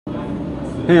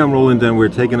Hey, I'm Roland and we're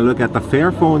taking a look at the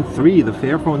Fairphone 3. The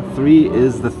Fairphone 3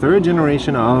 is the third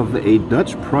generation of a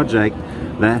Dutch project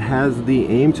that has the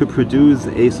aim to produce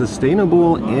a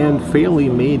sustainable and fairly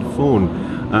made phone,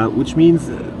 which means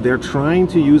they're trying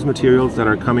to use materials that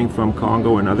are coming from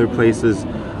Congo and other places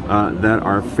that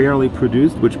are fairly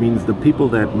produced, which means the people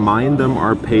that mine them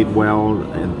are paid well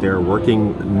and they're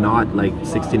working not like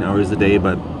 16 hours a day,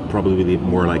 but probably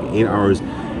more like 8 hours.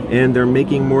 And they're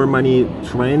making more money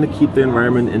trying to keep the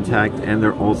environment intact, and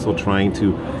they're also trying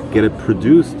to get it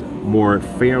produced more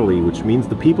fairly, which means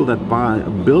the people that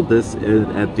build this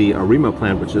at the Arima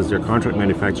plant, which is their contract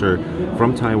manufacturer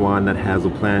from Taiwan that has a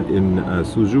plant in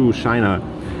Suzhou, China,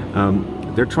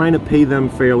 they're trying to pay them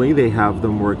fairly. They have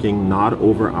them working not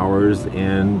over hours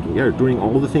and doing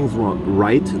all the things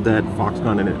right that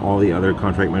Foxconn and all the other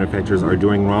contract manufacturers are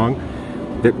doing wrong.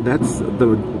 That's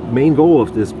the main goal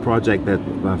of this project that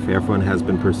Fairphone has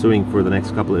been pursuing for the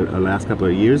last couple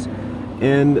of years,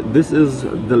 and this is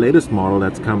the latest model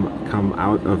that's come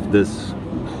out of this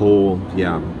whole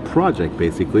project.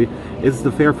 Basically, it's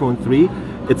the Fairphone 3.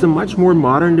 It's a much more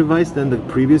modern device than the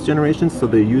previous generations, so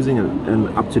they're using an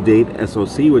up-to-date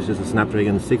SoC, which is a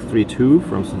Snapdragon 632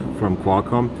 from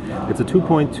Qualcomm. It's a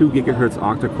 2.2 gigahertz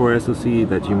octa-core SoC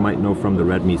that you might know from the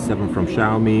Redmi 7 from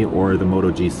Xiaomi or the Moto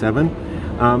G7.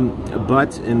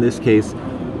 But in this case,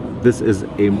 this is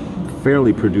a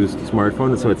fairly produced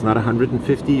smartphone, so it's not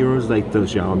 150 euros like the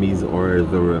Xiaomi's or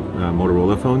the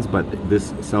Motorola phones, but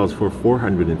this sells for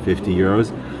 450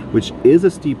 euros, which is a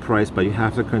steep price, but you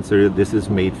have to consider this is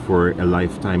made for a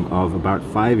lifetime of about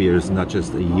 5 years, not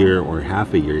just a year or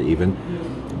half a year even,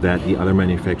 that the other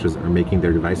manufacturers are making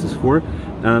their devices for.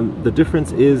 The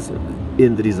difference is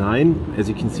in the design. As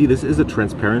you can see, this is a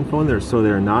transparent phone, so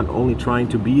they're not only trying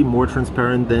to be more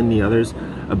transparent than the others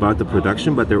about the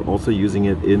production, but they're also using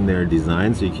it in their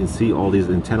design. So you can see all these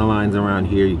antenna lines around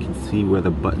here, you can see where the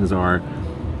buttons are,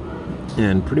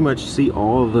 and pretty much see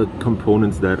all the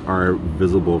components that are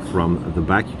visible from the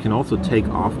back. You can also take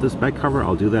off this back cover.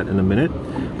 I'll do that in a minute,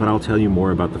 but I'll tell you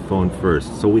more about the phone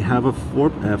first. So we have a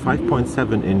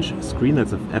 5.7 inch screen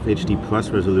that's a FHD plus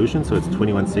resolution, so it's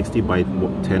 2160 by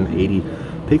 1080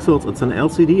 pixels. It's an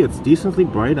LCD. It's decently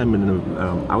bright. I'm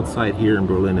outside here in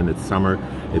Berlin and it's summer.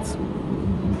 It's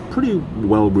pretty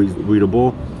well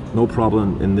readable. No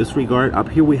problem in this regard. Up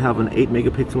here we have an 8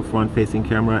 megapixel front facing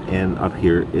camera, and up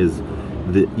here is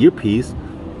the earpiece.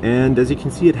 And as you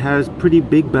can see, it has pretty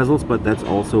big bezels, but that's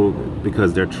also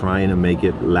because they're trying to make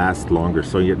it last longer.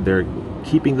 So they're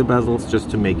keeping the bezels just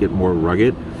to make it more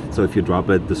rugged. So if you drop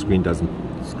it, the screen doesn't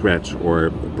scratch or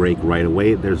break right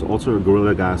away. There's also a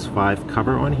Gorilla Glass 5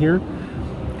 cover on here.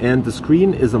 And the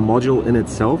screen is a module in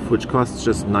itself, which costs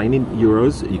just 90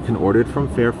 euros. You can order it from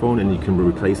Fairphone and you can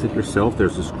replace it yourself.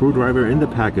 There's a screwdriver in the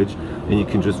package and you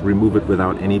can just remove it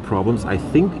without any problems. I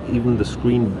think even the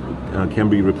screen can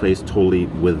be replaced totally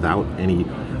without any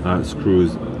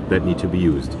screws that need to be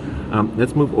used.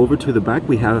 Let's move over to the back.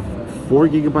 We have 4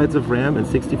 gigabytes of RAM and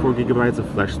 64 gigabytes of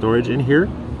flash storage in here.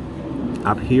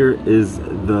 Up here is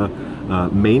the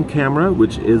main camera,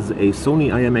 which is a Sony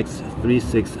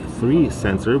IMX363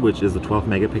 sensor, which is a 12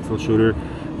 megapixel shooter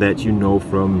that you know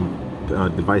from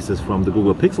devices from the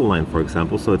Google Pixel line, for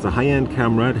example. So it's a high-end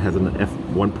camera. It has an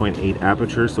f1.8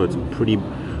 aperture, so it's a pretty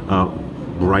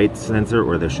bright sensor,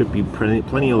 or there should be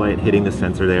plenty of light hitting the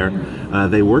sensor there.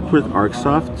 They worked with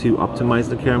ArcSoft to optimize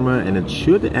the camera, and it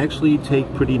should actually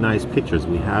take pretty nice pictures.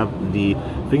 We have the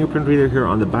fingerprint reader here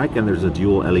on the back, and there's a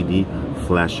dual LED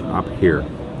flash up here.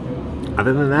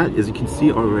 Other than that, as you can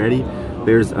see already,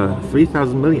 there's a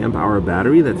 3000 milliamp hour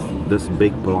battery. That's this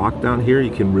big block down here. You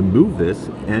can remove this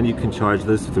and you can charge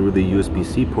this through the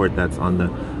USB-C port that's on the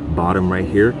bottom right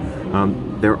here.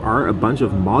 There are a bunch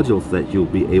of modules that you'll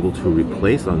be able to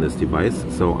replace on this device.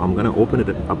 So I'm going to open it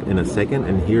up in a second,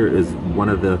 and here is one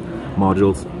of the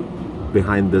modules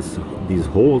behind these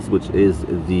holes, which is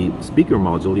the speaker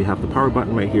module. You have the power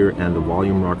button right here and the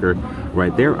volume rocker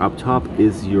right there. Up top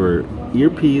is your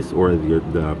earpiece, or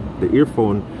the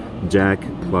earphone jack,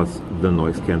 plus the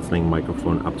noise cancelling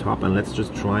microphone up top. And let's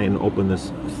just try and open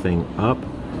this thing up.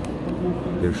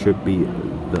 There should be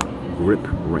the grip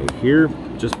right here.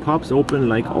 Just pops open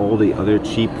like all the other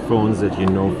cheap phones that you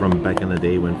know from back in the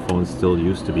day, when phones still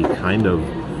used to be kind of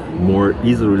more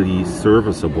easily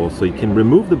serviceable. So you can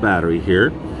remove the battery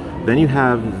here. Then you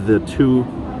have the 2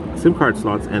 SIM card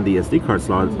slots and the SD card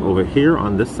slots over here.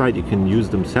 On this side you can use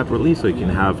them separately, so you can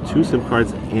have 2 SIM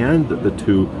cards and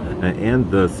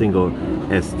the single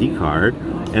SD card.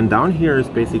 And down here is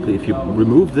basically, if you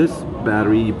remove this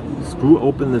battery, you screw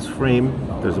open this frame,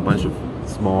 there's a bunch of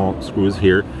small screws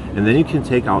here, and then you can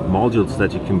take out modules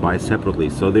that you can buy separately.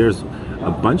 So there's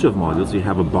a bunch of modules. You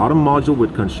have a bottom module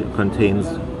which contains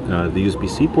the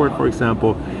USB-C port, for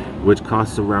example, which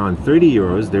costs around 30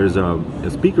 euros. There's a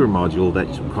speaker module that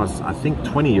costs, I think,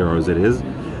 20 euros it is.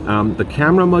 The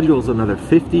camera module is another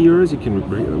 50 euros. You can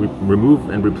remove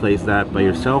and replace that by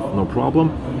yourself, no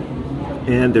problem.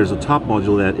 And there's a top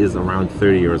module that is around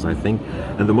 30 euros, I think.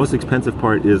 And the most expensive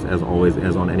part is, as always,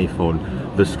 as on any phone,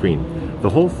 the screen. The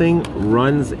whole thing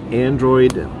runs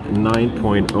Android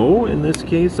 9.0 in this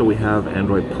case. So we have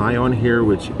Android Pie on here,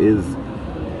 which is,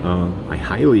 I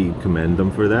highly commend them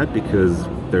for that, because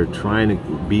they're trying to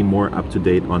be more up to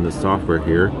date on the software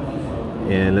here.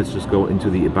 And let's just go into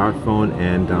the About phone,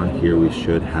 and down here we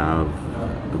should have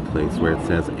the place where it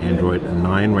says Android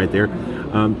 9 right there.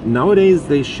 Nowadays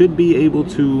they should be able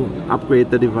to upgrade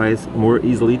the device more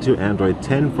easily to Android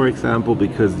 10, for example,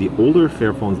 because the older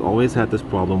Fairphones always had this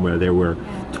problem where they were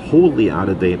totally out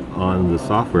of date on the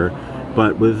software.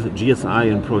 But with GSI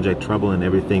and Project Treble and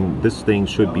everything, this thing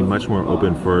should be much more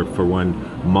open for one,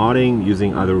 modding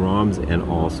using other ROMs, and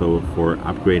also for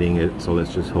upgrading it. So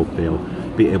let's just hope they'll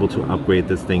be able to upgrade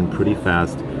this thing pretty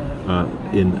fast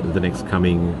in the next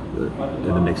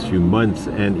few months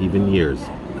and even years.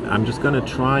 I'm just gonna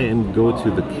try and go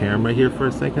to the camera here for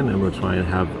a second, and we'll try and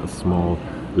have a small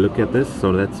look at this.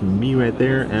 So that's me right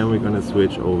there, and we're gonna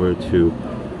switch over to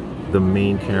the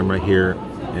main camera here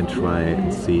and try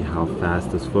and see how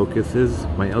fast this focus is.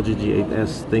 My LG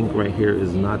G8S thing right here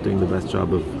is not doing the best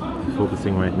job of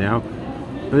focusing right now,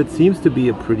 but it seems to be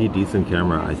a pretty decent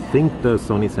camera. I think the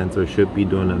Sony sensor should be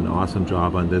doing an awesome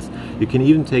job on this. You can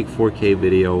even take 4K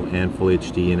video and full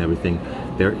HD and everything.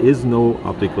 There is no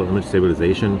optical image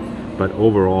stabilization, but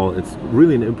overall it's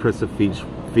really an impressive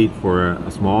feat for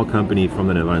a small company from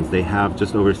the Netherlands. They have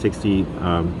just over 60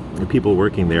 people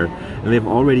working there, and they've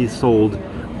already sold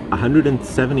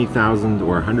 170,000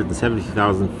 or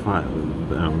 170,000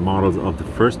 models of the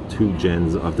first 2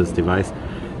 gens of this device.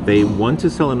 They want to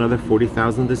sell another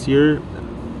 40,000 this year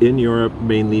in Europe,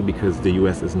 mainly because the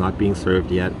US is not being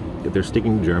served yet. They're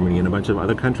sticking to Germany and a bunch of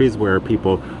other countries where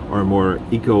people are more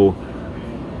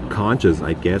eco-conscious,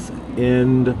 I guess.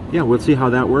 And yeah, we'll see how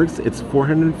that works. It's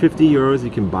 450 euros. You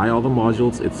can buy all the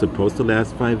modules. It's supposed to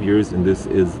last 5 years, and this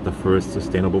is the first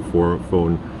sustainable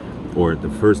phone, or the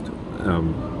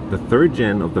third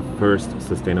gen of the first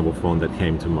sustainable phone that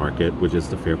came to market, which is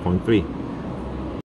the Fairphone 3.